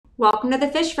Welcome to the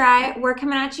Fish Fry. We're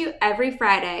coming at you every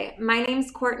Friday. My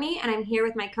name's Courtney, and I'm here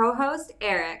with my co-host,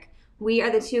 Eric. We are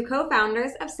the two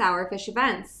co-founders of Sourfish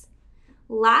Events.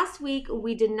 Last week,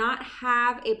 we did not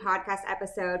have a podcast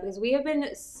episode because we have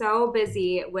been so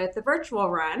busy with the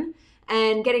virtual run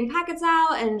and getting packets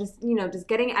out and just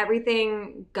getting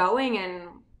everything going and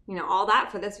all that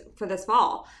for this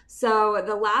fall. So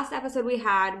the last episode we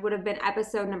had would have been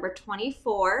episode number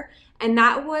 24, and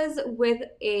that was with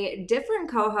a different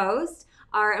co-host,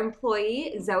 our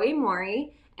employee Zoe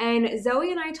Mori. And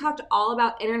Zoe and I talked all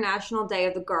about International Day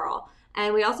of the Girl.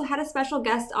 And we also had a special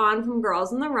guest on from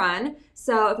Girls in the Run.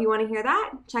 So if you want to hear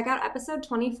that, check out episode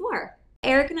 24.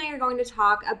 Eric and I are going to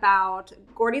talk about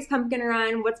Gordy's Pumpkin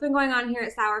Run, what's been going on here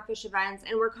at Sourfish Events,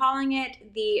 and we're calling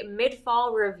it the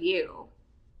Mid-Fall Review.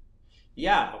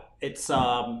 Yeah, it's,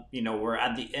 we're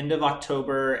at the end of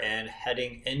October and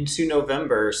heading into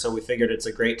November, so we figured it's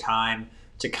a great time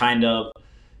to kind of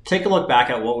take a look back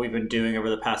at what we've been doing over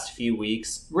the past few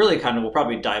weeks. Really we'll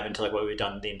probably dive into what we've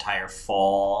done the entire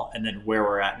fall and then where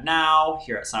we're at now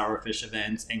here at Sourfish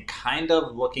Events and kind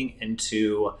of looking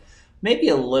into maybe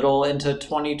a little into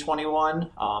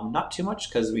 2021. Not too much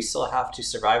because we still have to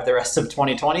survive the rest of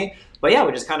 2020. But yeah,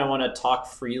 we just kind of want to talk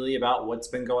freely about what's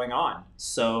been going on.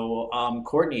 So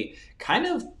Courtney, kind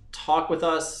of talk with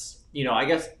us, I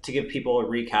guess to give people a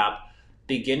recap,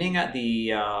 beginning at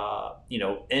the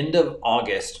end of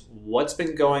August, what's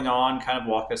been going on, kind of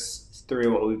walk us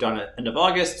through what we've done at end of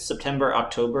August, September,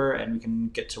 October, and we can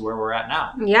get to where we're at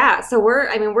now. Yeah, so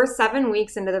we're 7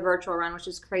 weeks into the virtual run, which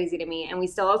is crazy to me, and we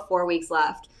still have 4 weeks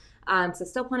left. So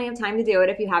still plenty of time to do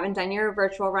it if you haven't done your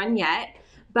virtual run yet.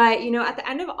 But, at the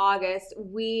end of August,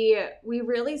 we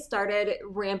really started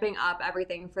ramping up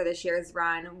everything for this year's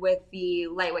run with the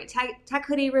lightweight tech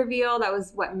hoodie reveal. That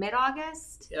was,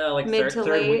 mid-August? Yeah,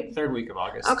 third week of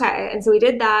August. Okay, and so we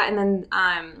did that, and then,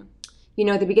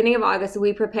 at the beginning of August,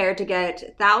 we prepared to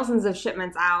get thousands of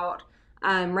shipments out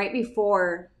right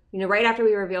after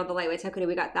we revealed the lightweight tech hoodie.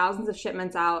 We got thousands of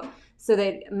shipments out so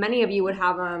that many of you would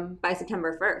have them by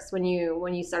September 1st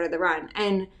when you started the run.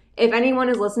 And if anyone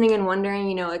is listening and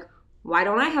wondering, why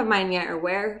don't I have mine yet,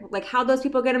 or how'd those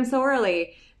people get them so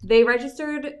early? They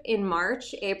registered in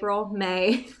March, April,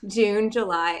 May, June,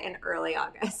 July, and early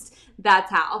August.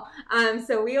 That's how.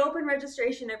 So we open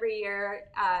registration every year.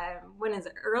 When is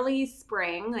it? Early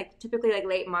spring, typically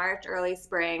late March, early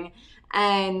spring.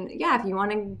 And yeah, if you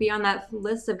want to be on that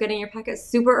list of getting your packet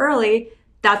super early,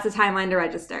 that's the timeline to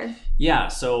register. Yeah.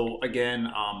 So again,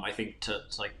 I think to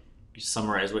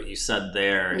summarize what you said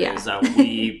there is that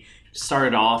we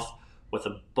started off with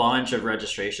a bunch of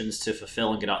registrations to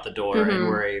fulfill and get out the door. Mm-hmm. And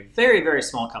we're a very, very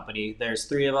small company. There's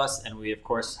 3 of us. And we, of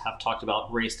course, have talked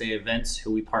about Race Day Events,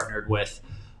 who we partnered with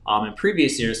in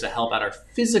previous years to help out our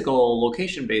physical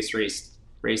location-based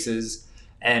races.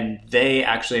 And they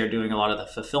actually are doing a lot of the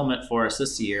fulfillment for us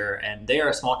this year. And they are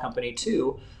a small company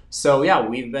too. So yeah,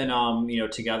 we've been,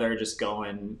 together just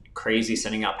going crazy,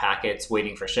 sending out packets,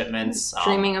 waiting for shipments.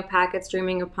 Dreaming of packets,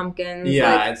 dreaming of pumpkins.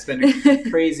 Yeah, it's been a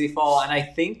crazy fall. And I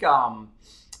think, one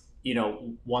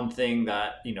thing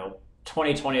that,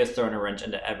 2020 has thrown a wrench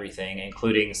into everything,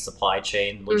 including supply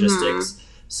chain logistics. Mm-hmm.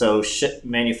 So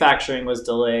manufacturing was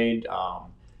delayed.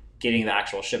 Getting the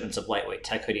actual shipments of lightweight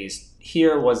tech hoodies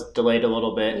here was delayed a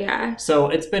little bit. Yeah. So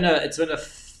it's been a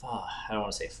I don't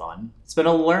want to say fun. It's been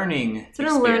a learning experience. It's been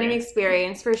a learning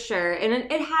experience for sure. And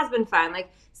it has been fun.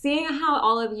 Seeing how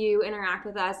all of you interact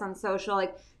with us on social,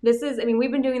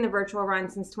 we've been doing the virtual run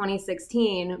since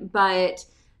 2016, but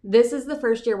this is the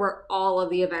first year where all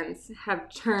of the events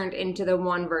have turned into the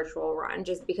one virtual run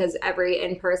just because every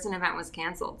in-person event was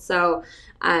canceled. So,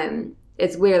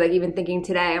 it's weird, even thinking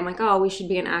today, I'm we should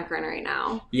be in Akron right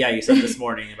now. Yeah, you said this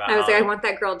morning about I was I want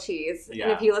that grilled cheese. Yeah.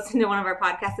 And if you listen to one of our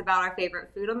podcasts about our favorite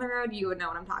food on the road, you would know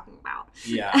what I'm talking about.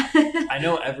 Yeah. I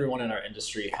know everyone in our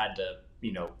industry had to,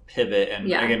 pivot. And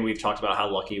again, we've talked about how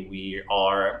lucky we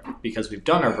are because we've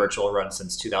done our virtual run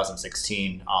since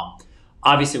 2016.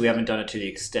 Obviously, we haven't done it to the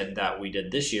extent that we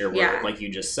did this year where, like you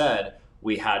just said,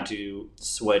 we had to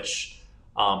switch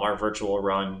our virtual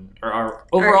run or our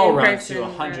overall run to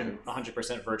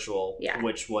 100% virtual,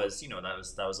 which was,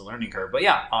 that was a learning curve. But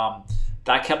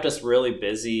that kept us really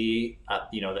busy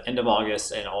at, the end of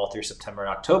August and all through September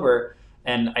and October.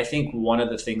 And I think one of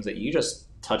the things that you just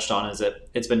touched on is that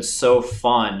it's been so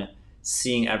fun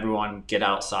seeing everyone get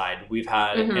outside. We've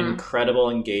had incredible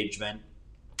engagement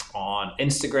on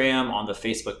Instagram, on the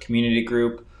Facebook community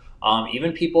group,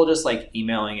 even people just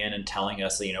emailing in and telling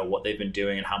us, what they've been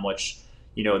doing and how much,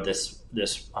 this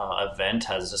event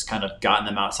has just kind of gotten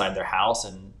them outside their house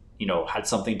and, had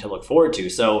something to look forward to.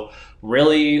 So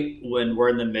really, when we're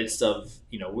in the midst of,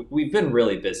 we've been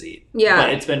really busy. Yeah.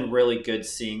 But it's been really good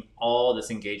seeing all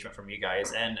this engagement from you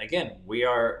guys. And again, we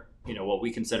are, what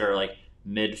we consider like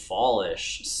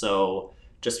mid-fall-ish. So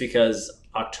just because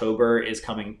October is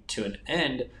coming to an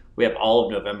end, we have all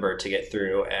of November to get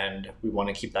through, and we want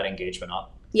to keep that engagement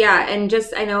up. Yeah, and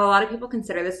I know a lot of people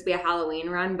consider this to be a Halloween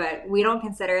run, but we don't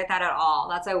consider it that at all.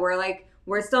 That's why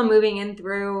we're still moving in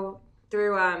through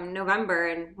November,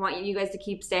 and want you guys to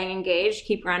keep staying engaged,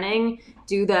 keep running,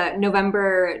 do the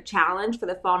November challenge for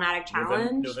the Fall Natick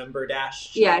Challenge. November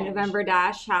Dash. Yeah, November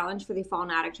Dash Challenge for the Fall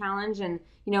Natick Challenge, and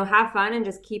have fun and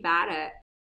just keep at it.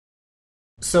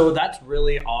 So that's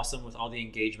really awesome with all the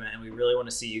engagement, and we really want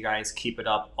to see you guys keep it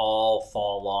up all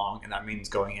fall long, and that means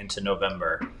going into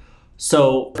November.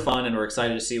 So fun, and we're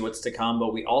excited to see what's to come.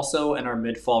 But we also, in our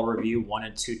mid-fall review,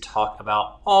 wanted to talk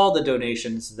about all the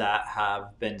donations that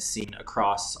have been seen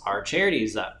across our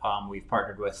charities that we've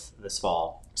partnered with this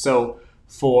fall. So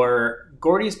for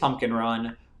Gordy's Pumpkin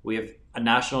Run, we have a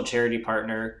national charity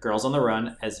partner, Girls on the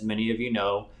Run, as many of you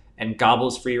know, and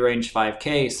Gobble's Free Range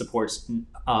 5K supports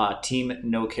Team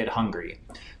No Kid Hungry.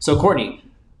 So Courtney,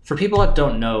 for people that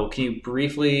don't know, can you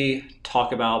briefly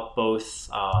talk about both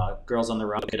Girls on the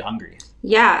Run and Kid Hungry?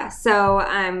 Yeah, so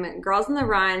Girls on the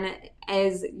Run,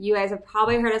 as you guys have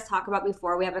probably heard us talk about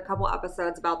before, we have a couple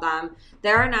episodes about them.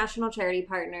 They're our national charity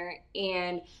partner,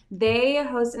 and they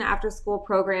host an after-school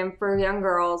program for young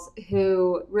girls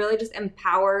who really just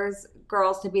empowers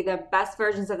girls to be the best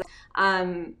versions of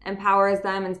them, empowers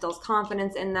them, instills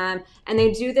confidence in them, and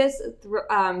they do this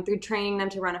through training them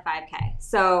to run a 5K.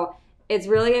 So it's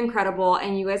really incredible,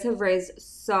 and you guys have raised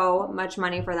so much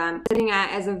money for them. Sitting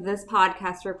at, as of this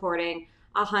podcast recording,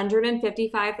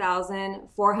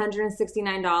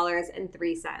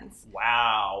 $155,469.03.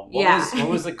 Wow. What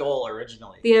was the goal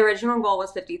originally? The original goal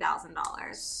was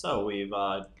 $50,000. So we've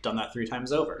done that 3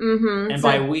 times over. Mm-hmm. And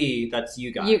by we, that's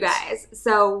you guys. You guys.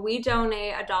 So we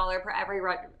donate $1 per every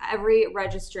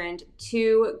registrant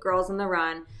to Girls on the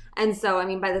Run. And so,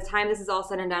 by the time this is all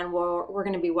said and done, we're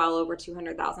going to be well over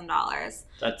 $200,000.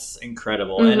 That's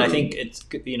incredible. Mm-hmm. And I think it's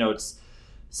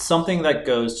something that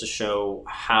goes to show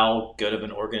how good of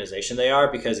an organization they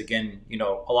are, because again,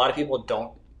 a lot of people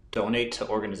don't donate to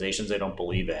organizations they don't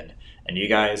believe in. And you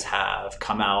guys have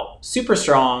come out super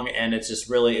strong, and it's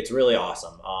really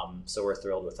awesome. So we're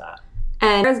thrilled with that.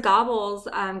 And there's Gobble's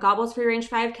Free Range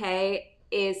 5K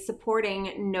is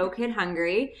supporting No Kid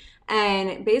Hungry.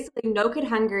 And basically, No Kid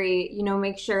Hungry,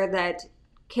 make sure that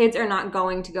kids are not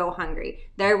going to go hungry.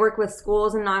 They work with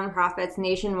schools and nonprofits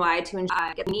nationwide to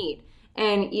ensure get need.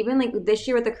 And even like this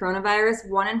year with the coronavirus,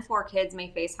 1 in 4 kids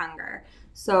may face hunger.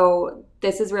 So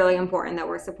this is really important that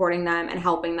we're supporting them and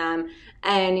helping them.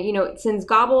 And, since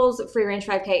Gobble's Free Range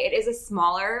 5K, it is a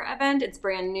smaller event. It's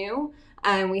brand new.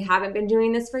 And we haven't been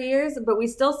doing this for years, but we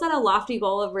still set a lofty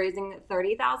goal of raising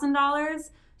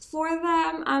 $30,000 for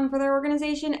them, for their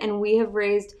organization. And we have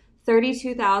raised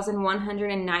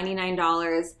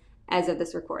 $32,199 as of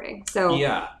this recording. So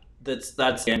yeah, that's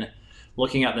again,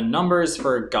 looking at the numbers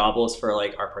for Gobbles for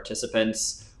like our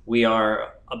participants, we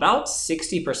are about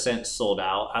 60% sold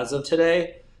out as of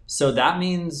today. So that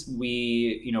means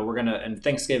we're gonna, and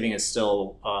Thanksgiving is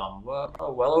still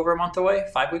well over a month away,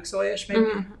 5 weeks away-ish maybe,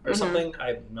 or something.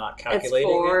 I'm not calculating.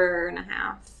 It's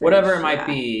 4.5. Whatever it might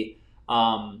be.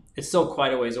 It's still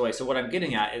quite a ways away. So what I'm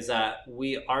getting at is that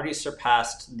we already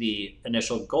surpassed the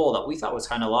initial goal that we thought was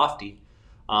kind of lofty.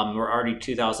 We're already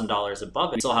 $2,000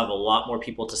 above it. We still have a lot more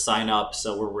people to sign up.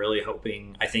 So we're really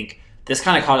hoping, I think this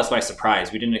kind of caught us by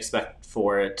surprise. We didn't expect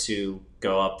for it to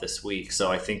go up this week. So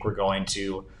I think we're going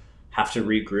to have to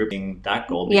regroup that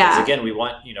goal. Because again, we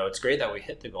want, it's great that we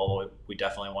hit the goal. We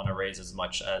definitely want to raise as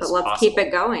much as possible. But let's keep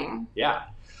it going. Yeah.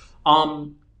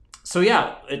 So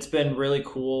yeah, it's been really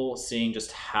cool seeing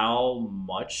just how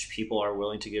much people are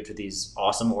willing to give to these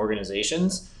awesome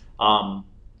organizations,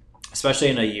 especially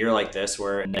in a year like this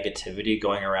where negativity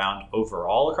going around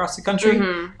overall across the country.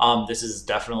 This is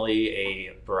definitely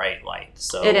a bright light.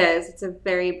 So it is. It's a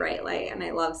very bright light, and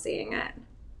I love seeing it.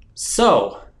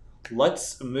 So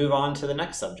let's move on to the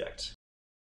next subject.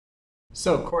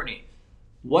 So Courtney,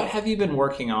 what have you been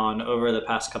working on over the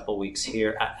past couple weeks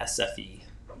here at SFE?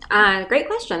 Great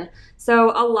question.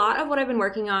 So a lot of what I've been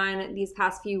working on these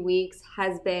past few weeks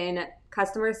has been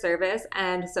customer service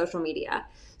and social media.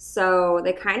 So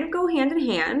they kind of go hand in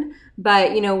hand,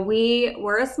 but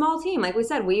we're a small team. Like we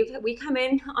said, we come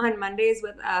in on Mondays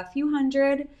with a few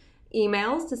hundred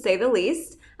emails, to say the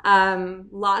least.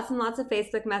 Lots and lots of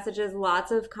Facebook messages,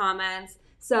 lots of comments.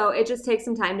 So it just takes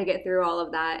some time to get through all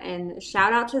of that. And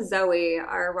shout out to Zoe,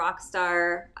 our rock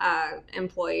star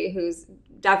employee, who's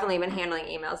definitely been handling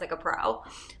emails like a pro.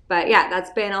 But yeah,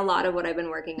 that's been a lot of what I've been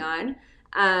working on.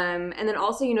 And then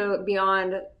also,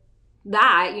 beyond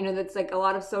that, that's like a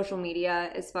lot of social media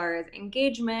as far as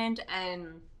engagement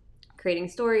and creating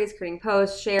stories, creating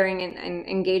posts, sharing, and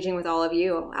engaging with all of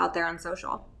you out there on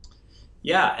social.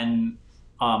 Yeah, and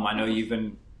I know you've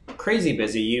been crazy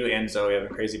busy. You and Zoe have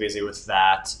been crazy busy with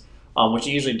that, which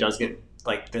usually does get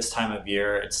like this time of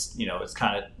year. It's it's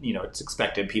kind of it's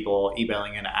expected, people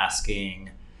emailing and asking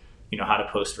how to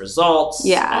post results.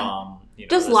 Yeah.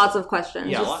 Just lots of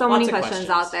questions. Yeah, just so many questions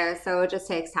out there. So it just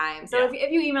takes time. So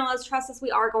if you email us, trust us,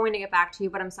 we are going to get back to you.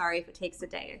 But I'm sorry if it takes a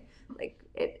day.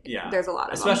 There's a lot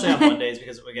of especially them. on Mondays,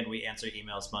 because again, we answer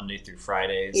emails Monday through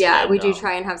Fridays. Yeah, we do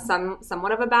try and have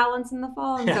somewhat of a balance in the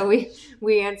fall, and so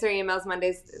we answer emails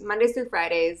Mondays through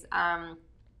Fridays.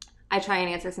 I try and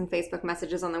answer some Facebook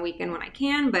messages on the weekend when I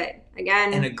can, but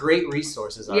again... And a great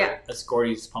resource is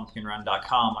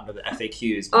Gordy'sPumpkinRun.com under the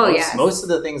FAQs. Yes. Most of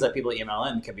the things that people email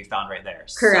in can be found right there.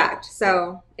 Correct.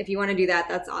 So if you want to do that,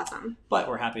 that's awesome. But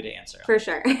we're happy to answer. For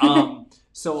sure.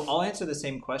 So I'll answer the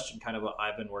same question, kind of what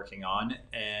I've been working on.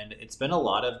 And it's been a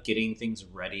lot of getting things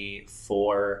ready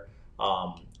for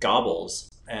Gobbles.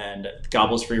 And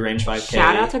Gobbles Free Range 5K.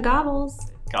 Shout out to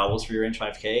Gobbles. Gobbles Free Range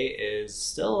 5K is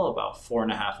still about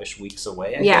 4.5-ish weeks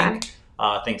away, I think,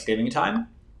 Thanksgiving time.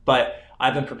 But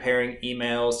I've been preparing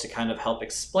emails to kind of help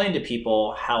explain to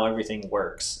people how everything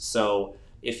works. So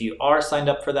if you are signed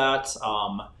up for that,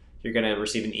 you're going to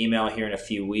receive an email here in a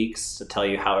few weeks to tell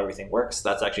you how everything works.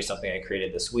 That's actually something I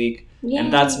created this week. Yay.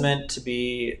 And that's meant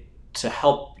to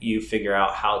help you figure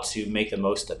out how to make the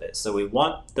most of it. So we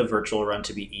want the virtual run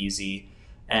to be easy.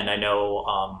 And I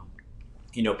know...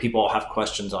 people have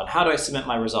questions on how do I submit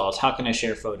my results? How can I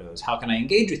share photos? How can I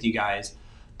engage with you guys?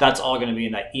 That's all going to be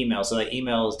in that email. So that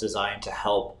email is designed to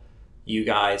help you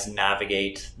guys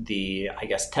navigate the,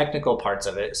 technical parts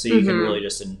of it. So you can really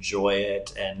just enjoy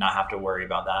it and not have to worry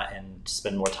about that and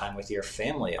spend more time with your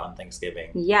family on Thanksgiving.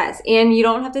 Yes. And you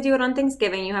don't have to do it on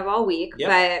Thanksgiving. You have all week. Yep.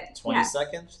 But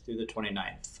 22nd through the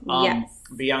 29th. Yes.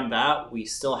 Beyond that, we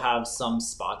still have some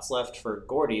spots left for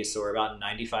Gordy's. So we're about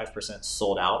 95%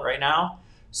 sold out right now.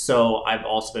 So I've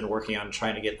also been working on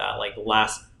trying to get that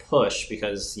last push,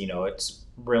 because, it's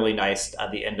really nice at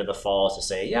the end of the fall to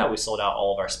say, we sold out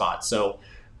all of our spots. So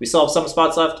we still have some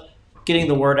spots left, getting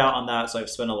the word out on that. So I've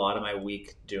spent a lot of my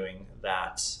week doing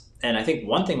that. And I think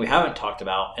one thing we haven't talked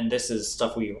about, and this is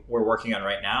stuff we're working on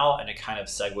right now, and it kind of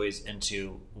segues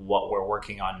into what we're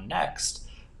working on next,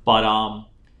 but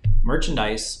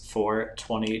merchandise for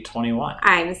 2021.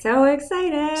 I'm so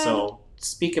excited. So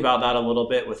speak about that a little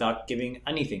bit without giving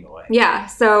anything away. Yeah,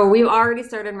 so we've already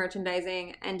started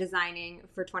merchandising and designing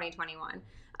for 2021.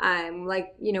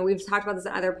 We've talked about this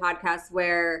in other podcasts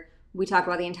where we talk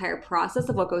about the entire process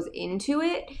of what goes into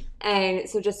it. And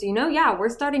so just so you know, we're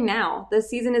starting now. The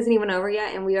season isn't even over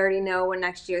yet, and we already know what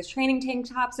next year's training tank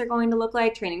tops are going to look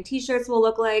like, training t-shirts will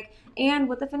look like, and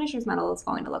what the finisher's medal is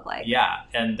going to look like. Yeah,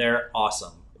 and they're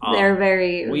awesome. They're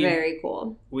very, very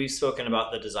cool. We've spoken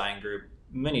about the design group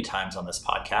many times on this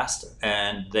podcast,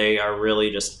 and they are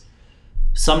really just,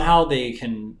 somehow they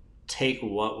can take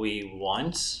what we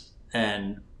want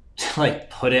and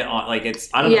put it on, it's,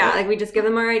 I don't know. We just give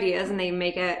them our ideas and they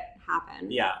make it happen.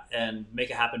 Yeah, and make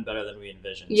it happen better than we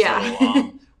envisioned. Yeah.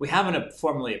 So we haven't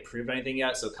formally approved anything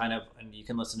yet, so and you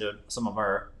can listen to some of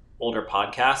our older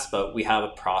podcasts, but we have a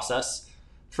process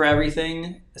for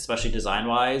everything, especially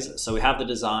design-wise. So we have the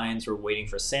designs, we're waiting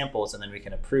for samples, and then we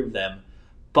can approve them.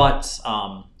 But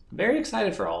very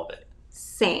excited for all of it.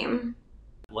 Same.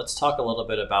 Let's talk a little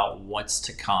bit about what's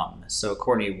to come. So,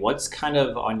 Courtney, what's kind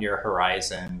of on your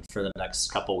horizon for the next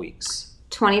couple weeks?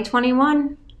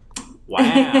 2021.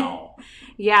 Wow.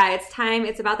 Yeah, it's time.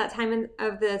 It's about that time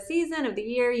of the season, of the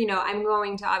year. I'm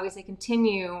going to obviously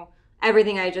continue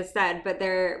everything I just said, but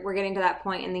we're getting to that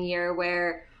point in the year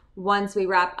where once we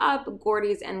wrap up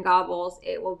Gordy's and Gobbles,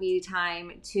 it will be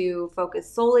time to focus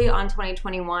solely on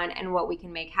 2021 and what we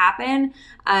can make happen.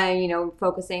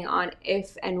 Focusing on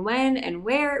if and when and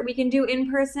where we can do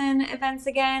in-person events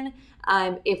again.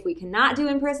 If we cannot do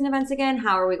in-person events again,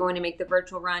 how are we going to make the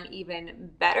virtual run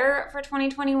even better for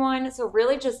 2021? So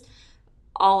really just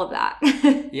all of that.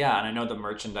 Yeah, and I know the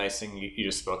merchandising you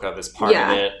just spoke of is part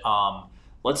of it.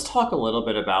 Let's talk a little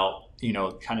bit about,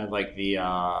 kind of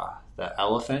the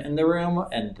elephant in the room,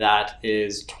 and that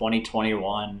is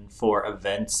 2021 for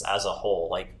events as a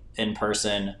whole, in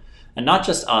person, and not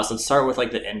just us. Let's start with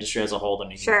the industry as a whole, then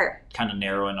you can kind of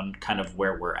narrow in on kind of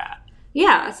where we're at.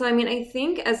 Yeah, so I mean, I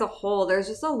think as a whole, there's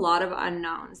just a lot of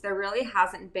unknowns. There really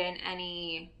hasn't been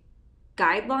any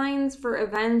guidelines for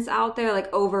events out there,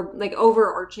 like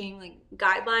overarching like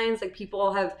guidelines. Like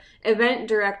people have event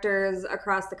directors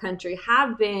across the country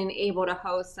have been able to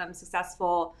host some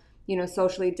successful,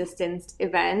 socially distanced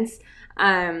events.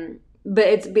 But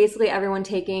it's basically everyone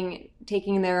taking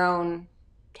their own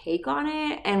take on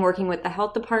it and working with the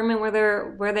health department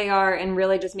where they are, and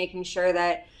really just making sure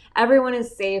that everyone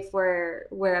is safe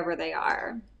wherever they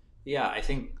are. Yeah, I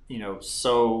think,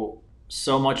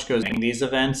 so much goes in these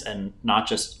events, and not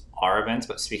just our events,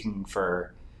 but speaking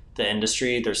for the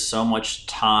industry, there's so much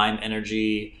time,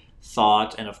 energy,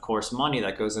 thought, and of course money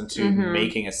that goes into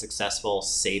making a successful,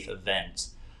 safe event.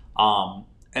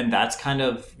 And that's kind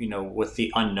of, with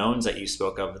the unknowns that you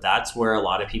spoke of, that's where a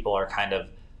lot of people are kind of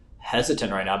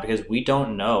hesitant right now, because we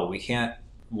don't know. We can't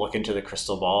look into the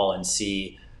crystal ball and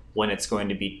see when it's going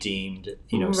to be deemed,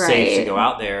 safe to go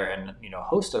out there and,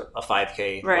 host a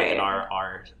 5K, like in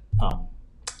um,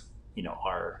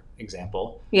 our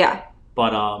example. Yeah.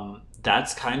 But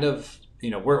that's kind of,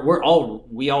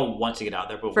 we all want to get out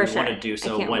there, but we want to do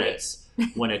so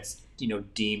when it's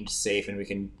deemed safe, and we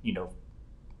can,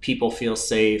 people feel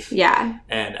safe. Yeah.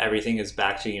 And everything is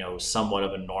back to, somewhat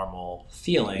of a normal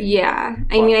feeling. Yeah.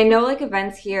 I mean, I know like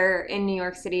events here in New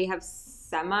York City have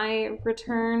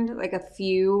semi-returned, like a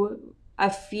few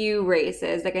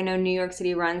races. Like I know New York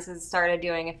City Runs has started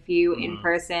doing a few in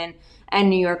person, and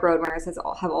New York Road Runners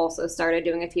have also started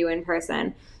doing a few in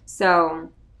person. So,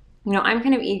 I'm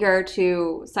kind of eager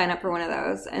to sign up for one of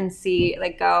those and see,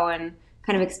 like, go and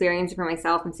kind of experience it for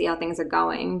myself and see how things are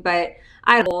going. But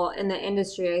in the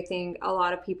industry, I think a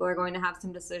lot of people are going to have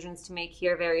some decisions to make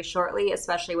here very shortly,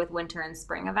 especially with winter and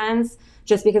spring events,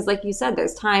 just because, like you said,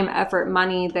 there's time, effort,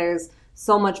 money, there's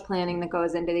so much planning that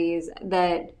goes into these,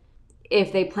 that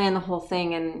if they plan the whole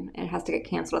thing and it has to get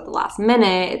canceled at the last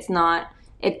minute, it's not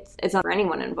for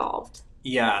anyone involved.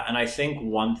 Yeah, and I think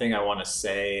one thing I want to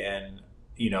say, and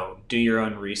do your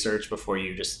own research before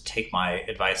you just take my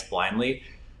advice blindly.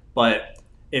 But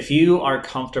if you are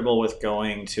comfortable with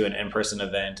going to an in-person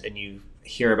event and you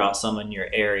hear about someone in your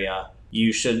area,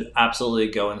 you should absolutely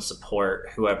go and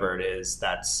support whoever it is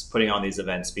that's putting on these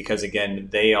events, because again,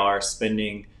 they are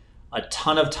spending a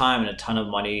ton of time and a ton of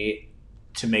money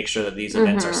to make sure that these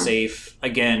events are safe.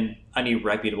 Again, any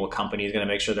reputable company is going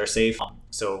to make sure they're safe.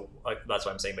 So that's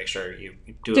why I'm saying make sure you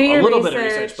do a little bit of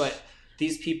research. But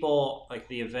these people, like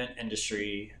the event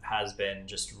industry has been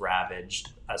just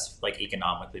ravaged as like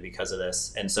economically because of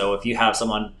this. And so if you have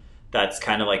someone that's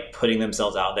kind of like putting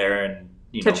themselves out there and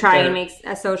to try to make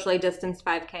a socially distanced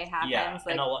 5K happen. Yeah,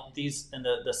 like, and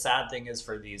the sad thing is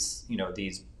for these,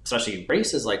 these especially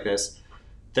races like this,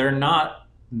 they're not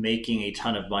making a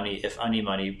ton of money, if any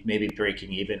money, maybe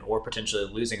breaking even or potentially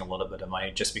losing a little bit of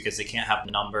money just because they can't have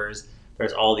numbers.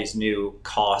 There's all these new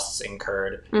costs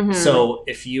incurred. So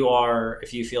if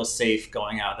you feel safe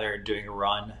going out there and doing a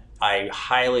run, I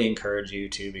highly encourage you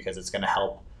to, because it's going to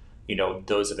help,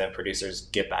 those event producers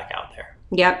get back out there.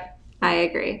 Yep, I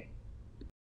agree.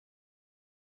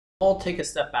 I'll take a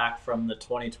step back from the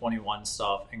 2021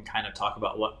 stuff and kind of talk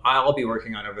about what I'll be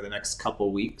working on over the next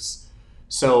couple weeks.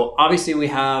 So obviously we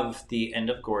have the end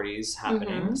of Gordy's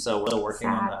happening. So we're still working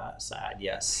on that. Sad,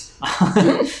 yes.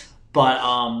 But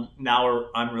now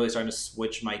I'm really starting to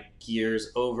switch my gears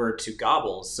over to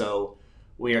Gobbles. So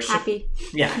we are happy.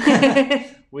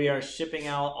 We are shipping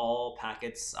out all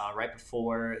packets right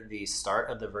before the start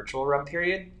of the virtual run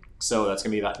period. So that's going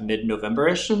to be about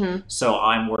mid-November-ish. So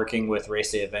I'm working with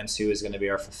Race Day Events, who is going to be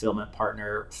our fulfillment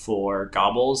partner for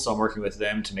Gobbles. So I'm working with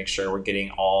them to make sure we're getting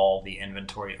all the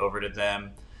inventory over to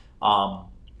them.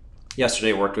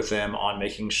 Yesterday, worked with them on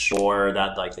making sure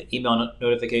that like the email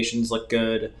notifications look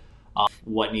good,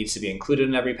 what needs to be included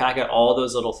in every packet, all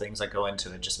those little things that go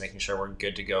into it, just making sure we're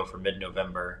good to go for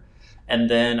mid-November.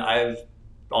 And then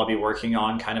I'll be working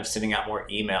on kind of sending out more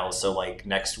emails. So like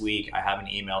next week, I have an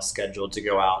email scheduled to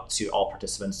go out to all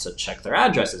participants to check their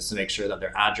addresses, to make sure that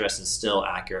their address is still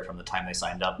accurate from the time they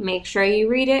signed up. Make sure you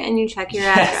read it and you check your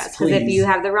address. Because if you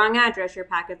have the wrong address, your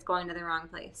packet's going to the wrong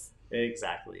place.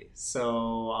 Exactly.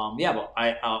 So but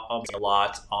I'll be a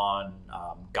lot on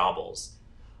Gobbles.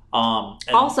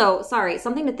 Also, sorry,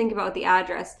 something to think about with the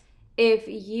address. If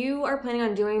you are planning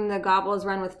on doing the Gobbles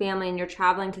run with family and you're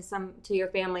traveling to your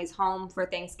family's home for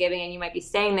Thanksgiving and you might be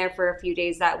staying there for a few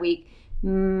days that week,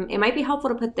 it might be helpful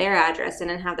to put their address in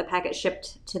and have the packet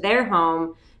shipped to their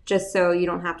home, just so you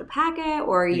don't have to pack it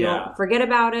or you don't forget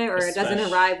about it, or it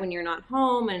doesn't arrive when you're not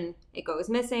home and it goes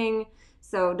missing.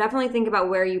 So definitely think about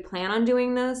where you plan on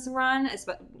doing this run,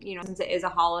 since it is a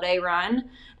holiday run,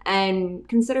 and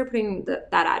consider putting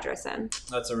that address in.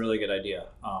 That's a really good idea.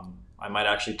 I might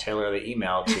actually tailor the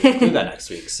email to include that next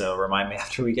week. So remind me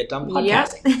after we get done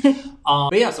podcasting. Yep.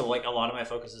 But yeah, so like a lot of my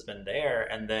focus has been there,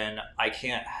 and then I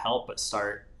can't help but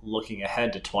start looking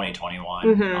ahead to 2021.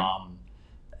 Mm-hmm.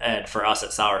 And for us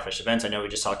at Sourfish Events, I know we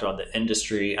just talked about the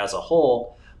industry as a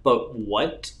whole, but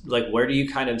where do you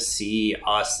kind of see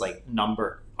us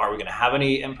are we going to have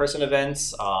any in-person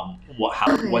events?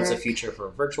 What's the future for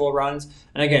virtual runs?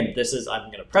 And again, I'm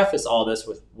going to preface all this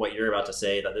with what you're about to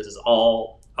say, that this is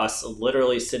all us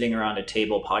literally sitting around a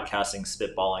table, podcasting,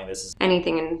 spitballing. This is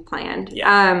anything planned.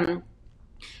 Yeah.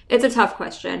 It's a tough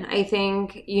question. I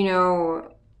think,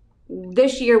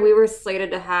 this year we were slated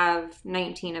to have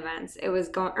 19 events.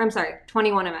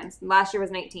 21 events. Last year was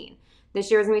 19. This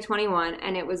year was going to be 21,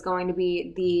 and it was going to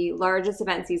be the largest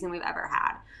event season we've ever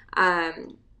had.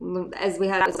 As we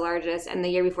had, it was the largest, and the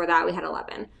year before that we had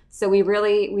 11. So we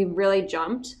really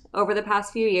jumped over the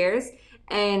past few years,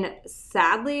 and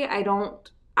sadly, I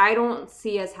don't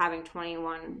see us having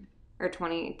 21 or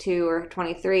 22 or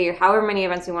 23 or however many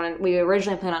events we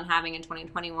originally planned on having in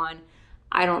 2021.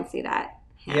 I don't see that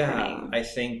happening. Yeah, I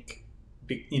think,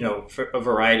 for a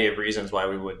variety of reasons why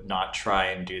we would not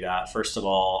try and do that. First of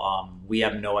all, we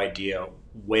have no idea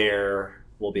where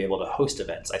we'll be able to host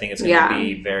events. I think it's going to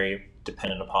be very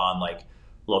dependent upon like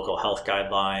local health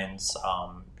guidelines,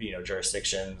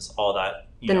 jurisdictions, all that.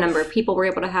 The number of people we're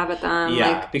able to have at them.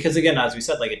 Yeah, because again, as we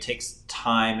said, like it takes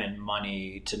time and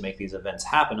money to make these events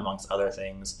happen, amongst other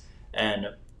things. And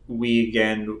we've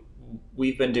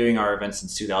been doing our events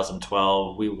since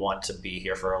 2012. We want to be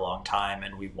here for a long time,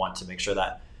 and we want to make sure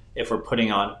that if we're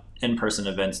putting on in-person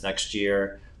events next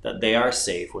year, that they are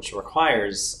safe, which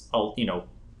requires,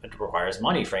 it requires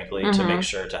money, frankly, to make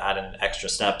sure to add in extra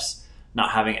steps,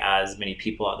 not having as many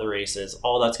people at the races.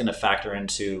 All that's going to factor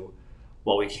into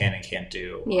what we can and can't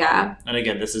do. Yeah. And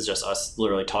again, this is just us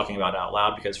literally talking about it out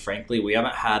loud, because frankly, we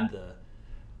haven't had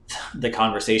the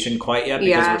conversation quite yet,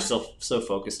 because we're still so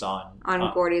focused on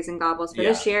Gordy's and Gobbles for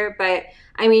this year. But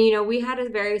I mean, we had a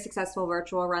very successful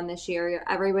virtual run this year.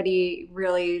 Everybody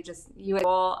really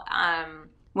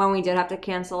when we did have to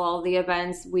cancel all the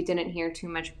events, we didn't hear too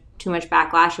much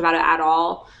backlash about it at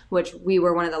all, which we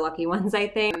were one of the lucky ones, I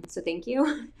think. So thank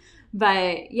you.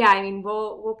 But yeah, I mean,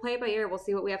 we'll play it by ear. We'll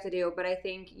see what we have to do. But I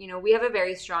think, we have a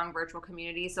very strong virtual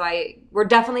community. So we're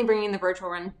definitely bringing the virtual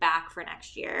run back for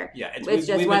next year. Yeah, we've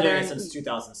been doing it since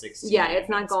 2016. Yeah, it's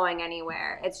not going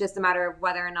anywhere. It's just a matter of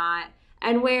whether or not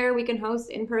and where we can host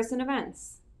in-person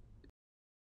events.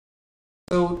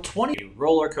 So 20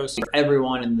 roller coaster for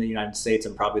everyone in the United States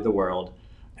and probably the world.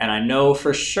 And I know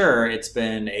for sure it's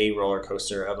been a roller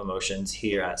coaster of emotions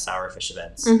here at Sourfish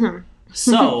Events. Mm-hmm.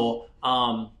 So,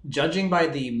 judging by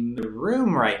the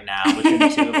room right now between the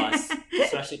two of us,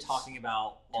 especially talking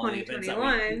about all the events that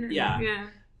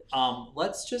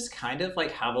let's just kind of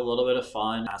like have a little bit of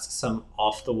fun, ask some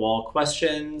off the wall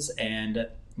questions, and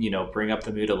bring up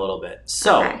the mood a little bit.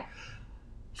 So,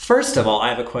 First of all, I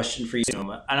have a question for you. And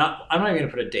I'm not even going to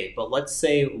put a date, but let's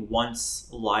say once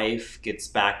life gets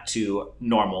back to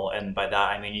normal, and by that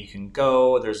I mean you can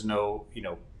go. There's no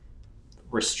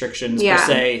restrictions per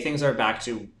se. Things are back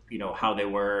to how they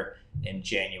were in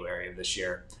January of this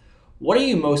year. What are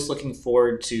you most looking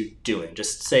forward to doing?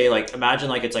 Just say imagine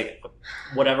it's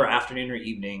whatever afternoon or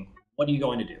evening. What are you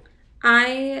going to do?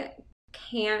 I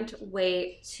can't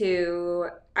wait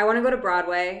I want to go to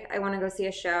Broadway. I want to go see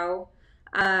a show.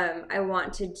 I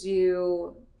want to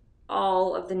do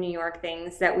all of the New York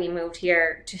things that we moved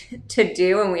here to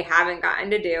do and we haven't gotten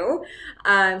to do.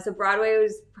 So Broadway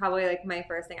was probably my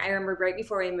first thing. I remember right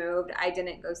before we moved, I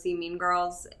didn't go see Mean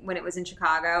Girls when it was in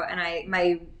Chicago, and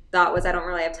my thought was I don't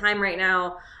really have time right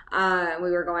now.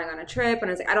 We were going on a trip, and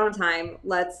I was like, I don't have time.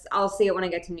 I'll see it when I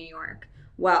get to New York.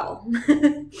 Well,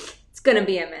 it's gonna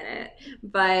be a minute,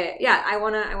 but yeah, I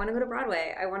wanna go to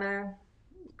Broadway. I wanna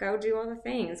go do all the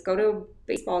things. Go to a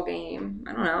baseball game.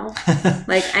 I don't know.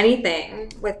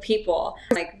 Anything with people.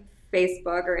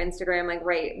 Facebook or Instagram,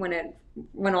 right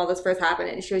when all this first happened.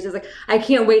 And she was just I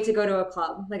can't wait to go to a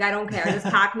club. I don't care. Just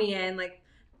pack me in,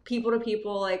 people to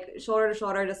people, shoulder to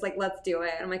shoulder, just let's do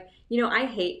it. And I'm I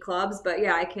hate clubs, but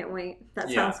yeah, I can't wait. That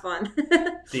sounds fun.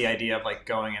 The idea of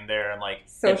going in there and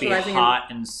it be hot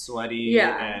and sweaty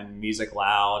and music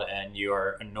loud, and you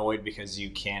are annoyed because you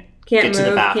can't get move, to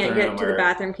the bathroom. Can't get to the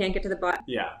bathroom, can't get to the bus.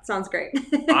 Yeah. Sounds great.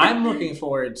 I'm looking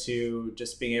forward to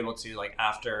just being able to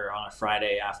on a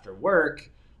Friday after work,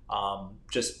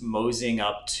 just moseying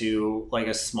up to like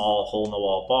a small hole in the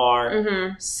wall bar,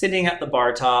 Mm-hmm. sitting at the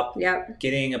bar top, Yep.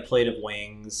 getting a plate of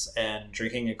wings and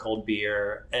drinking a cold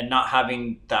beer, and not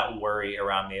having that worry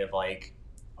around me of like,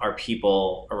 are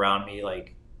people around me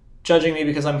like judging me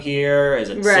because I'm here? Is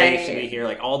it safe to be Right. here?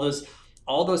 Like all those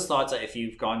thoughts that if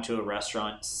you've gone to a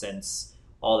restaurant since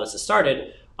all this has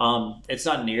started, it's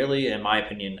not nearly, in my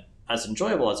opinion, as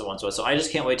enjoyable as it once was. So I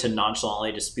just can't wait to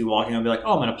nonchalantly just be walking and be like,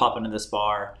 oh, I'm going to pop into this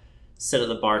bar, sit at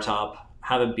the bar top,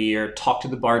 have a beer, talk to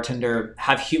the bartender,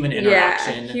 have human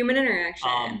interaction. Yeah, human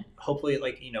interaction. Hopefully,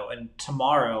 like, you know, and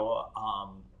tomorrow,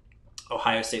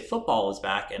 Ohio State football is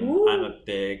back, and Ooh. I'm a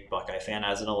big Buckeye fan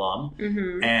as an alum.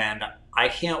 Mm-hmm. And I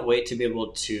can't wait to be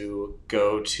able to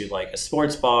go to like a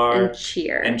sports bar And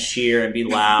cheer. and be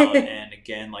loud. And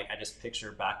again, like I just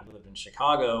picture back when we lived in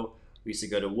Chicago, we used to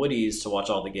go to Woody's to watch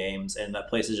all the games, and that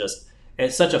place is just,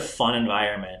 it's such a fun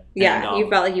environment. Yeah, And, you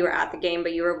felt like you were at the game,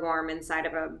 but you were warm inside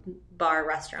of a bar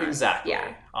restaurant. exactly.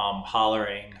 Yeah.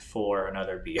 Hollering for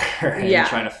another beer and Yeah.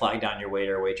 trying to flag down your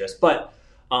waiter or waitress. But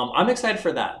I'm excited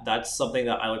for that. That's something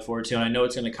that I look forward to, and I know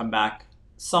it's going to come back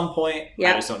some point.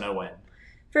 Yeah. I just don't know when.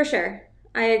 For sure.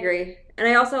 I agree. And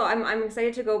I'm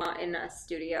excited to go in a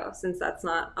studio since that's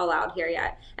not allowed here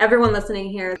yet. Everyone listening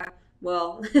here,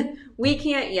 well, we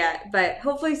can't yet, but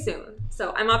hopefully soon.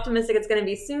 So I'm optimistic it's going to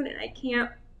be soon, and I can't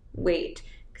wait.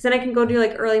 Because then I can go do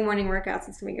like early morning workouts.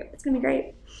 It's going to be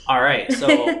great. All right.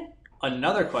 So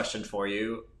another question for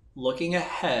you. Looking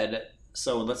ahead,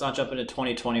 so let's not jump into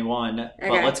 2021, but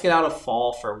Okay. let's get out of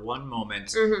fall for one moment.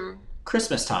 Mm-hmm.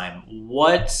 Christmas time.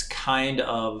 What kind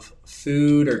of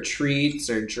food or treats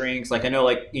or drinks? Like I know,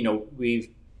 like, you know, we've,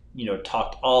 you know,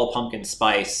 talked all pumpkin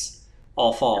spice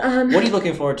all fall. What are you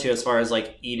looking forward to as far as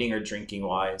like eating or drinking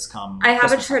wise come I have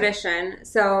Christmas a time? tradition.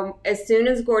 So as soon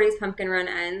as Gordy's Pumpkin Run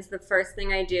ends, the first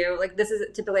thing I do, like this is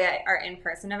typically at our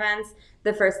in-person events,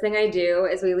 the first thing I do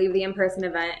is we leave the in-person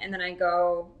event and then I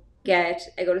go to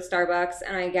Starbucks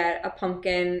and I get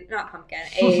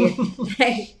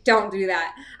don't do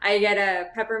that. I get a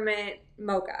peppermint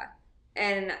mocha.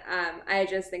 And I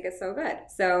just think it's so good.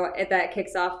 So that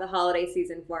kicks off the holiday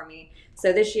season for me.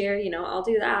 So this year, you know, I'll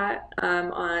do that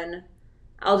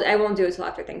I won't do it till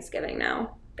after Thanksgiving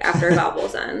now, after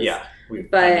Gobbles ends. Yeah.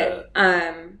 But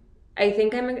I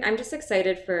think I'm just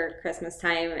excited for Christmas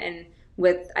time, and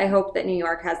I hope that New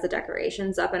York has the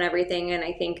decorations up and everything, and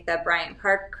I think the Bryant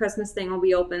Park Christmas thing will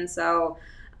be open, so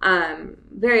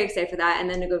very excited for that, and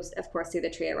then to go, of course, see the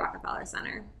tree at Rockefeller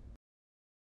Center.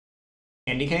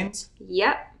 Candy canes?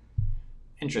 Yep.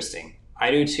 Interesting.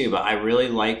 I do too, but I really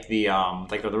like the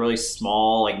really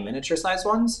small, like miniature sized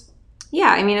ones. Yeah,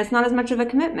 I mean, it's not as much of a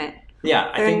commitment.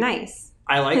 Yeah, They're I think nice.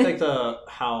 I like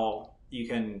how you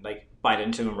can like bite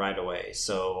into them right away.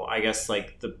 So I guess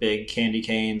like the big candy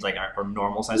canes like are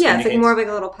normal size. Yeah, candy it's like canes. more of like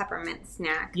a little peppermint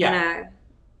snack Yeah.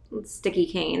 than a sticky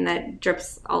cane that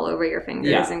drips all over your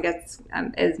fingers Yeah. and gets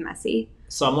is messy.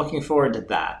 So I'm looking forward to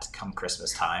that come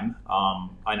Christmas time.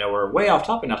 I know we're way off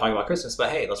topic not talking about Christmas, but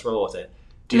hey, let's roll with it.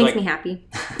 It makes me happy.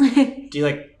 Do you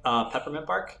like peppermint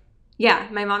bark? Yeah,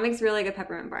 my mom makes really good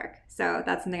peppermint bark, so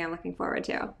that's something I'm looking forward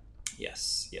to.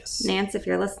 Yes. Nance, if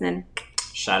you're listening.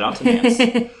 Shout out to Nance.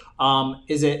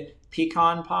 Is it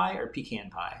pecan pie or pecan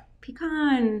pie?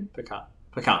 Pecan.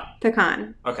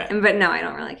 Pecan. Okay. But no, I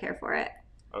don't really care for it.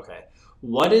 Okay.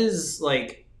 What is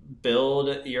like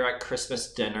you're at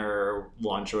Christmas dinner,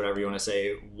 lunch, or whatever you want to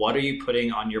say. What are you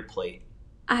putting on your plate?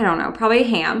 I don't know, probably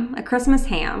ham, a Christmas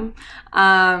ham.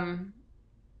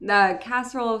 The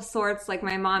casserole of sorts, like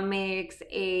my mom makes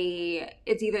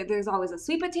there's always a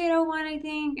sweet potato one, I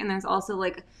think, and there's also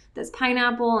like this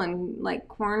pineapple and like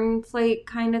corn flake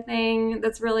kind of thing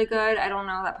that's really good. I don't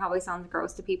know, that probably sounds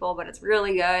gross to people, but it's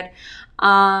really good.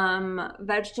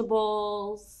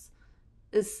 Vegetables.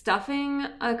 Is stuffing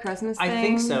a Christmas thing? I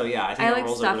think so, yeah. I think I it like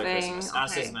rolls over to stuffing. Christmas.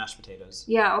 As Okay. does mashed potatoes.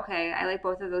 Yeah, okay. I like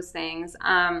both of those things.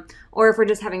 Or if we're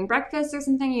just having breakfast or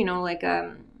something, you know, like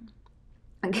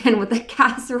again with the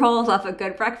casserole, love a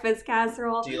good breakfast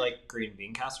casserole. Do you like green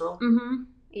bean casserole? Mm-hmm.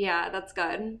 Yeah, that's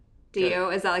good. Do Good. you?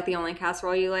 Is that like the only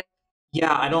casserole you like?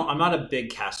 Yeah, I'm not a big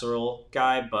casserole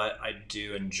guy, but I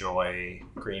do enjoy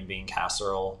green bean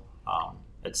casserole.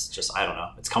 It's just, I don't know.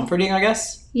 It's comforting, I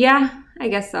guess. Yeah, I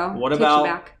guess so. What Takes you about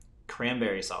back.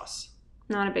 cranberry sauce?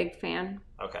 Not a big fan.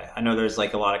 Okay. I know there's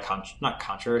like a lot of not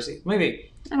controversy.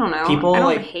 Maybe. I don't know. People I don't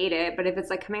like- hate it, but if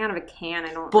it's like coming out of a can,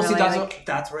 I don't Well, really see, like.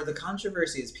 that's where the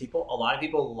controversy is. A lot of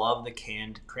people love the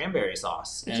canned cranberry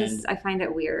sauce. It's And, just, I find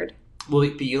it weird. well,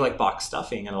 but you like box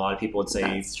stuffing, and a lot of people would say,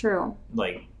 That's true.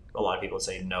 like, a lot of people would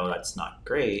say, no, that's not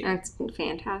great. That's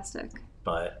fantastic.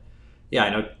 But Yeah, I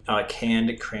know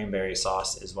canned cranberry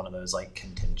sauce is one of those like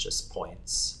contentious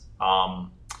points.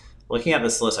 Looking at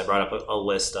this list, I brought up a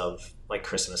list of like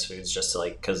Christmas foods just to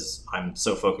like because I'm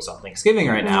so focused on Thanksgiving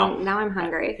right now. Now I'm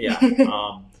hungry.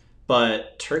 Yeah.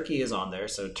 But turkey is on there,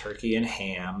 so turkey and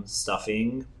ham,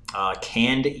 stuffing,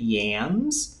 canned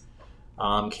yams,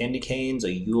 candy canes,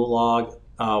 a Yule log.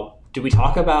 Did we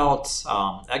talk about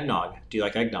eggnog? Do you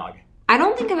like eggnog? I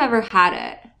don't think I've ever had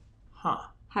it. Huh.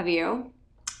 Have you?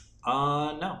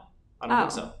 No, I don't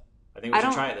think so. I think we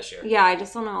should try it this year. Yeah, I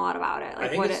just don't know a lot about it. Like, I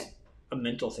think it's a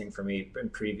mental thing for me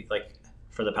like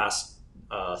for the past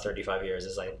 35 years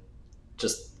is I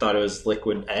just thought it was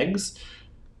liquid eggs.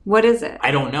 What is it?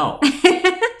 I don't know.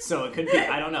 So it could be.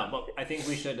 I don't know. But I think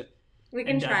we should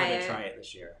try it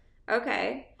this year.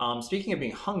 Okay. Speaking of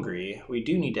being hungry, we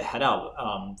do need to head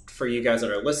out. For you guys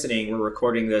that are listening, we're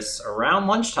recording this around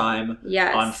lunchtime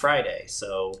on Friday.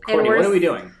 So, Courtney, what are we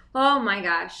doing? Oh my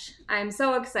gosh. I'm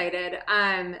so excited.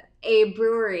 A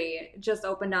brewery just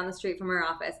opened down the street from our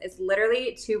office. It's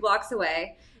literally 2 blocks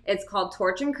away. It's called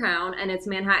Torch and Crown, and it's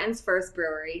Manhattan's first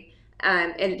brewery.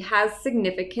 It has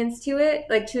significance to it,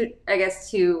 like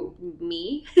to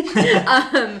me.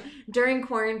 During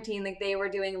quarantine, like they were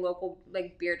doing local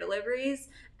like beer deliveries,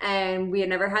 and we had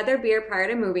never had their beer prior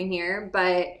to moving here,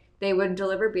 but they would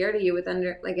deliver beer to you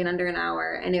in under an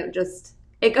hour, and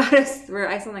it got us through.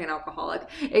 I sound like an alcoholic.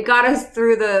 It got us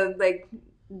through the like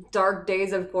dark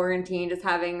days of quarantine, just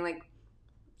having like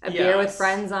a beer with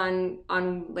friends on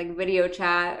like video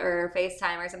chat or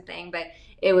FaceTime or something, but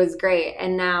it was great.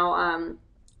 And now,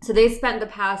 so they spent the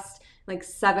past like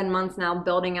 7 months now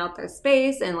building out their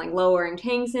space and like lowering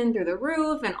tanks in through the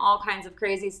roof and all kinds of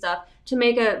crazy stuff to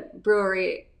make a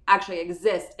brewery actually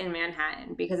exist in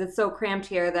Manhattan, because it's so cramped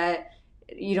here that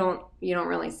you don't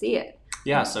really see it.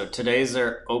 Yeah, so today's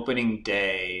their opening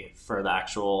day for the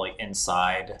actual like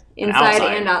inside and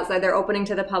outside. They're opening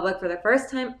to the public for the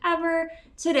first time ever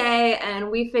today,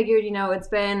 and we figured, it's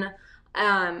been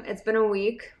a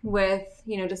week with,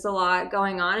 just a lot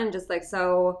going on and just like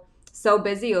so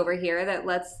busy over here that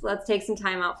let's take some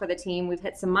time out for the team. We've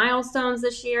hit some milestones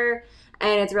this year,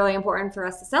 and it's really important for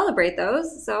us to celebrate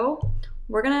those. So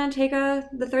we're going to take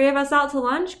the 3 of us out to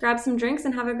lunch, grab some drinks,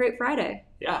 and have a great Friday.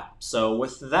 Yeah. So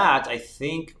with that, I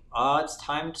think it's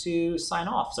time to sign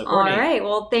off. So Courtney. All right.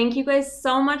 Well, thank you guys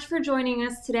so much for joining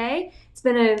us today. It's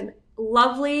been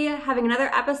lovely having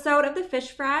another episode of the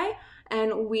Fish Fry,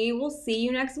 and we will see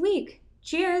you next week.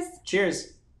 Cheers.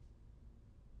 Cheers.